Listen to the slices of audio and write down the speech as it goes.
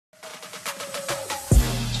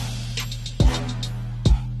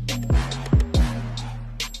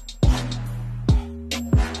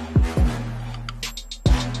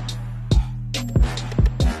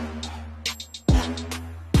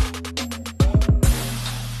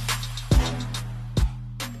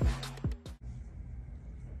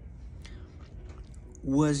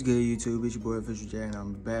What's good, YouTube? It's your boy Official J, and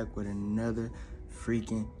I'm back with another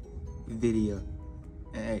freaking video.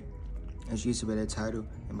 And hey, as you see by that title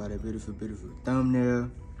and by that beautiful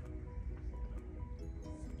thumbnail,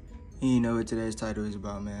 you know what today's title is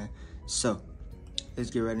about, man. So let's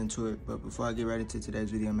get right into it. But before I get right into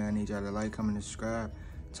today's video, man, I need y'all to like, comment, and subscribe.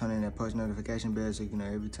 Turn on that post notification bell so you know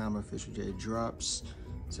every time Official J drops,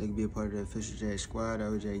 so you can be a part of the Official J squad,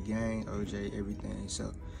 OJ gang, OJ everything.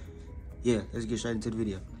 So yeah, let's get straight into the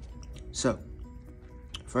video. So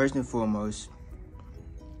first and foremost,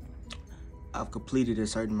 I've completed a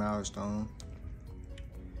certain milestone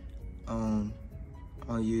on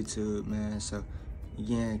YouTube, man. So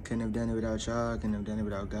again, couldn't have done it without y'all, couldn't have done it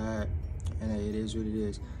without God, and hey, it is what it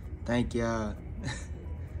is. Thank y'all.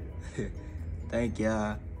 Thank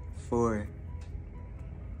y'all for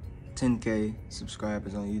 10K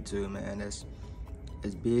subscribers on YouTube, man. That's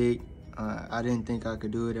big. I didn't think I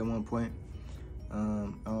could do it at one point.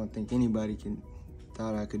 I don't think anybody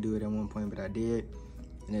thought I could do it at one point, but I did.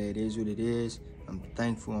 And it is what it is. I'm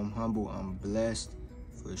thankful, I'm humble, I'm blessed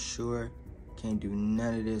for sure. Can't do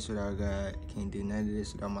none of this without God. Can't do none of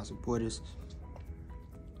this without my supporters.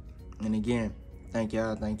 And again, thank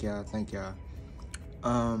y'all, thank y'all, thank y'all.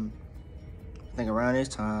 I think around this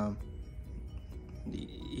time,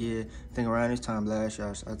 last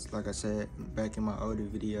year, like I said back in my older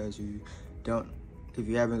videos, if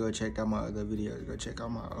you haven't go check out my other videos, go check out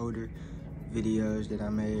my older videos that I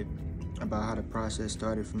made about how the process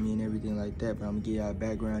started for me and everything like that. But I'm gonna give y'all a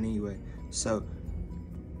background anyway. So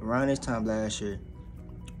around this time last year,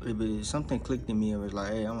 something clicked in me and was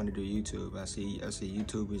like, hey, I want to do YouTube. I see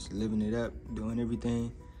YouTube is living it up, doing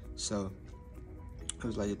everything. So I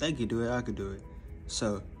was like, if they could do it, I could do it.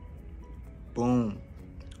 So boom.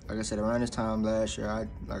 Like I said, around this time last year, I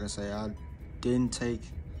didn't take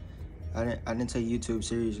YouTube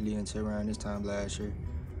seriously until around this time last year.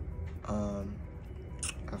 I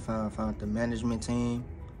found the management team.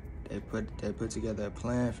 They put together a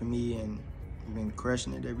plan for me, and I've been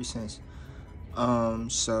crushing it ever since.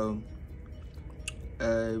 So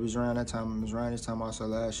it was around that time. It was around this time also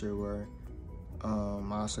last year where I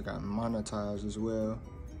also got monetized as well.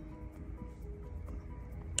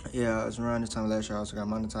 Yeah, it was around this time last year I also got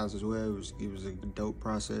monetized as well. It was a dope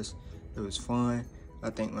process. It was fun. I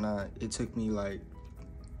think it took me like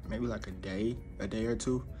maybe like a day or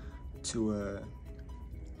two to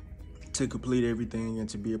complete everything and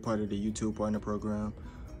to be a part of the YouTube partner program.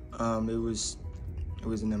 It was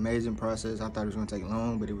an amazing process. I thought it was gonna take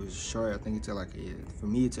long, but it was short. I think it took for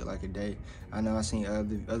me it took like a day. I know I seen other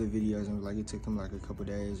videos and it took them like a couple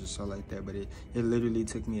days or so like that, but it literally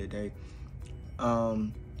took me a day.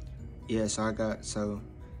 Yeah, so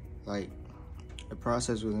the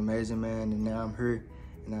process was amazing, man, and now I'm here.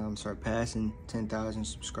 Now I'm surpassing 10,000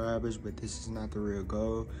 subscribers, but this is not the real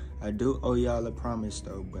goal. I do owe y'all a promise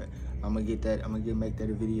though, but I'm gonna get that.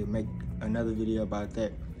 Make another video about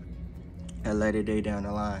that at a later day down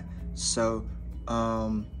the line. So,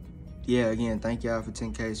 yeah, again, thank y'all for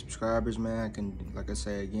 10K subscribers, man. Like I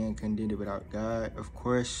say again, couldn't do it without God, of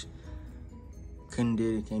course. Can't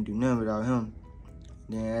do nothing without Him.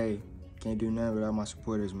 Then hey, can't do nothing without my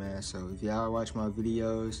supporters, man. So if y'all watch my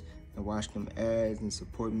videos and watch them ads and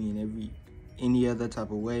support me in any other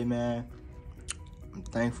type of way, man, I'm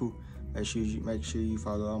thankful. Make sure you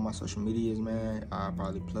follow all my social medias, man. I'll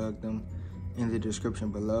probably plug them in the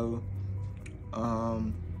description below.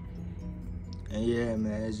 And yeah,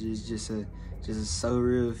 man, it's just a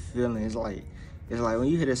surreal feeling. It's like when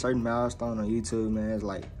you hit a certain milestone on YouTube, man.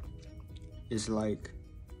 It's like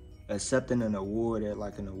accepting an award at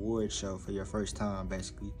like an award show for your first time,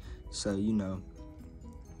 basically. So you know,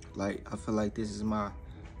 I feel like this is my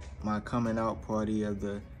coming out party of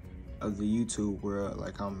the YouTube world.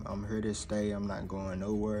 Like I'm here to stay. I'm not going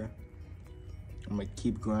nowhere. I'm gonna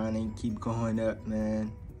keep grinding, keep going up,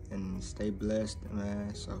 man, and stay blessed,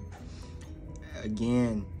 man. So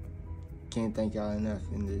again, can't thank y'all enough,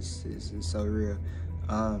 and this is so real.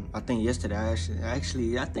 I think yesterday I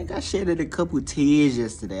think I shedded a couple tears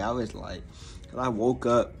yesterday. I was like, cause I woke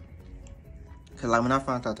up, cause like when I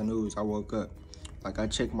found out the news, I woke up. Like I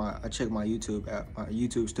check my YouTube app, my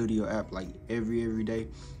YouTube Studio app, like every day,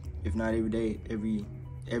 if not every day, every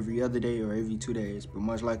other day or every 2 days, but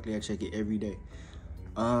most likely I check it every day.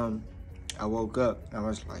 I woke up and I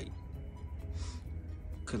was like,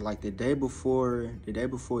 cause like the day before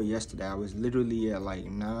yesterday, I was literally at like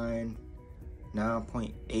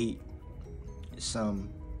 9.8 something,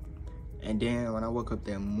 and then when I woke up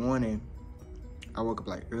that morning, I woke up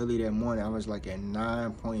like early that morning, I was like at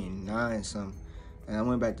 9.9 something, and I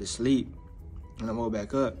went back to sleep, and I woke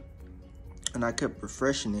back up, and I kept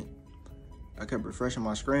refreshing it, I kept refreshing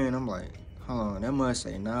my screen. I'm like, hold on, that must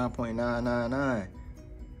say 9.999.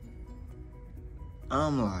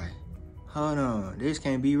 I'm like, hold on, this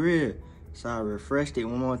can't be real. So I refreshed it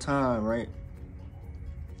one more time, right?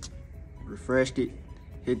 Refreshed it,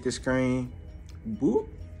 hit the screen, boop.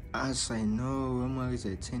 I say, no, I'm always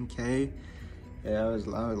at 10K. Yeah, I was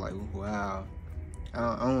like, wow.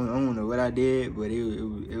 I don't know what I did, but it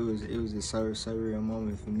was a surreal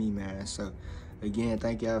moment for me, man. So again,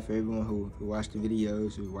 thank y'all for everyone who watched the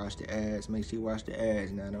videos, who watched the ads. Make sure you watch the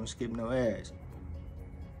ads now. Don't skip no ads.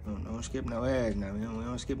 Don't skip no ads now. We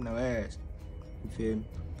don't skip no ads. You feel me?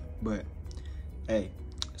 But hey,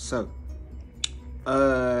 so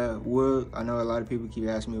I know a lot of people keep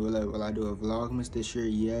asking me, will I do a Vlogmas this year?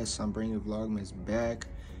 Yes, I'm bringing Vlogmas back.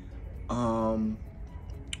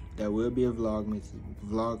 There will be a Vlogmas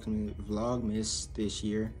this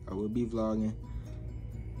year. I will be vlogging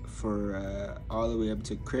for all the way up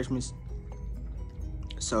to Christmas.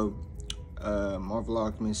 So my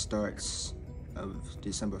Vlogmas starts of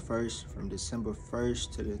December 1st. From December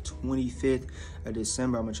 1st to the 25th of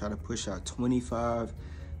December, I'm gonna try to push out 25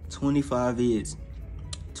 vids.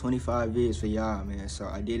 25 vids for y'all, man. So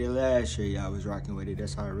I did it last year. Y'all was rocking with it.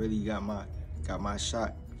 That's how I really got my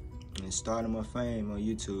shot and started my fame on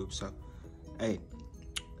YouTube. So hey,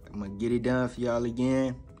 I'm gonna get it done for y'all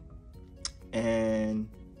again, and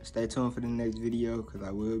stay tuned for the next video, because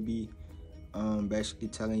I will be basically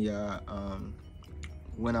telling y'all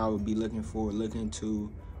when I will be looking to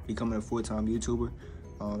becoming a full-time YouTuber.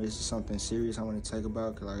 This is something serious I want to talk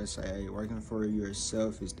about, because like I say, hey, working for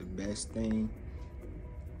yourself is the best thing.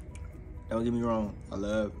 Don't get me wrong, I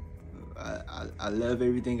love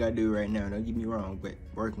everything I do right now. Don't get me wrong, but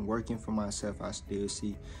working for myself, I still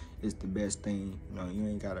see is the best thing. You know, you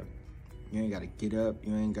ain't gotta get up,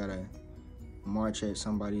 you ain't gotta march at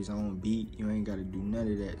somebody's own beat, you ain't gotta do none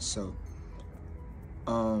of that. So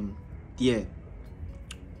yeah,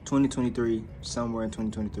 2023, somewhere in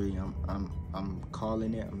 2023, I'm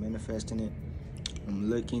calling it, I'm manifesting it. I'm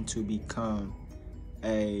looking to become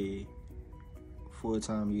a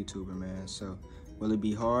full-time YouTuber, man. So will it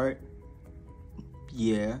be hard?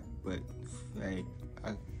 Yeah, but hey,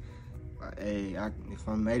 if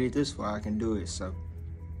I made it this far, I can do it. So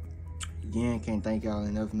again, can't thank y'all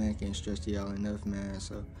enough, man. Can't stress to y'all enough, man.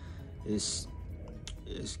 So it's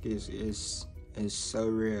so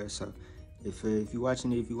real. So if you're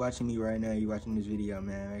watching me right now, you're watching this video,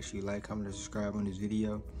 man, make sure you like, comment, and subscribe on this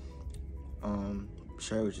video.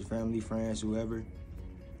 Share it with your family, friends, whoever.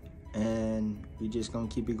 And we just gonna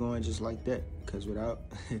keep it going just like that. Cause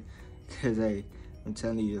hey, I'm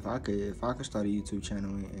telling you, if I could start a YouTube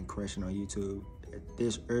channel and crushing on YouTube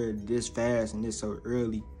this fast and this so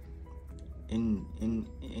early in the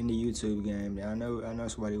YouTube game, I know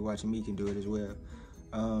somebody watching me can do it as well.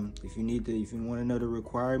 If you want to know the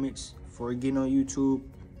requirements for getting on YouTube,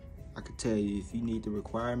 I could tell you. If you need the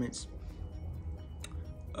requirements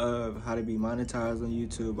of how to be monetized on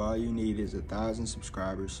YouTube, all you need is 1,000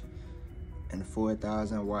 subscribers and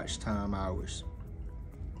 4,000 watch time hours.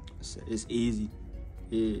 So it's easy.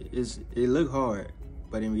 It look hard,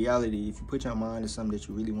 but in reality, if you put your mind to something that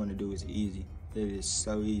you really want to do, it's easy. It is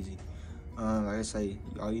so easy. Like I say,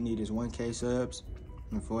 all you need is 1K subs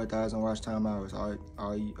and 4,000 watch time hours. All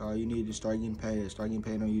you need to start getting paid. Start getting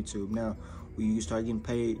paid on YouTube. Now, will you start getting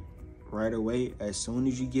paid right away as soon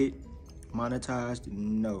as you get monetized?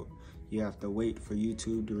 No, you have to wait for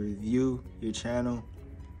YouTube to review your channel,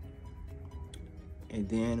 and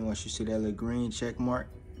then once you see that little green check mark,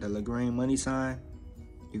 the little green money sign,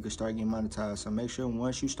 you can start getting monetized. So make sure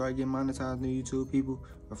once you start getting monetized on YouTube, people,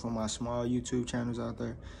 or from my small YouTube channels out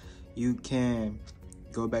there, you can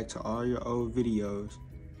go back to all your old videos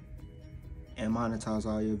and monetize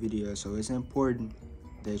all your videos. So it's important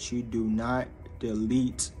that you do not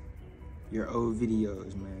delete your old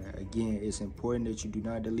videos, man. Again, it's important that you do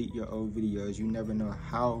not delete your old videos. You never know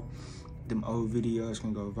how them old videos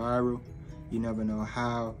can go viral. You never know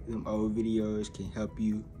how them old videos can help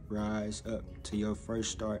you rise up to your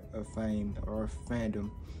first start of fame or fandom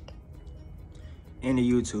in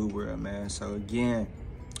the YouTube world, man. So again,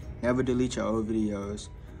 never delete your old videos.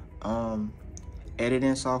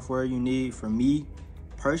 Editing software you need, for me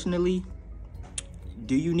personally,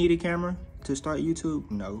 do you need a camera to start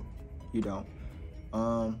YouTube? No, you don't.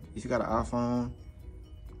 If you got an iPhone,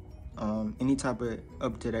 any type of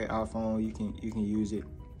up-to-date iPhone, you can use it.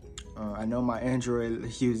 I know my Android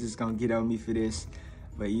users gonna get on me for this,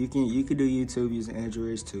 but you can do YouTube using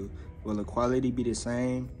Androids too. Will the quality be the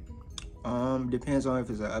same? Depends on if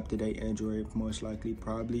it's an up-to-date Android. Most likely,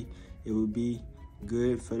 probably it would be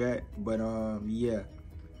good for that. But yeah,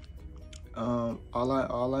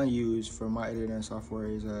 All I use for my editing software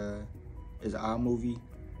is iMovie.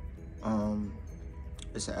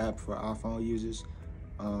 It's an app for iPhone users.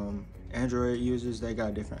 Android users, they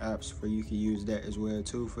got different apps for you can use that as well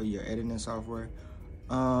too for your editing software.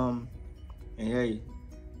 And hey,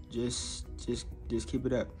 just keep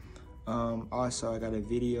it up. Also, I got a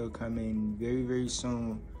video coming very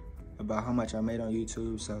soon about how much I made on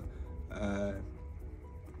YouTube, so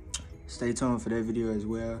stay tuned for that video as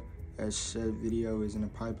well. That video is in the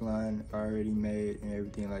pipeline, already made and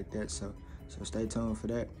everything like that, so stay tuned for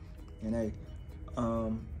that. And hey,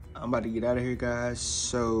 I'm about to get out of here, guys.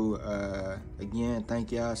 So again,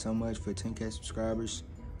 thank y'all so much for 10K subscribers.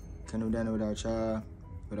 Couldn't have done it without y'all.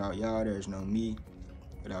 Without y'all, there's no me.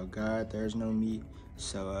 Without God, there's no me.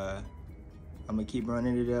 So I'm gonna keep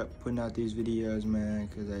running it up, putting out these videos, man,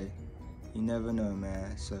 because hey, you never know,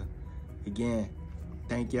 man. So again,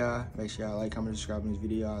 thank y'all. Make sure y'all like, comment, subscribe on this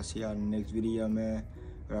video. I'll see y'all in the next video, man.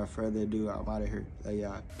 Without further ado, I'm out of here. Love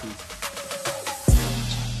y'all. Peace.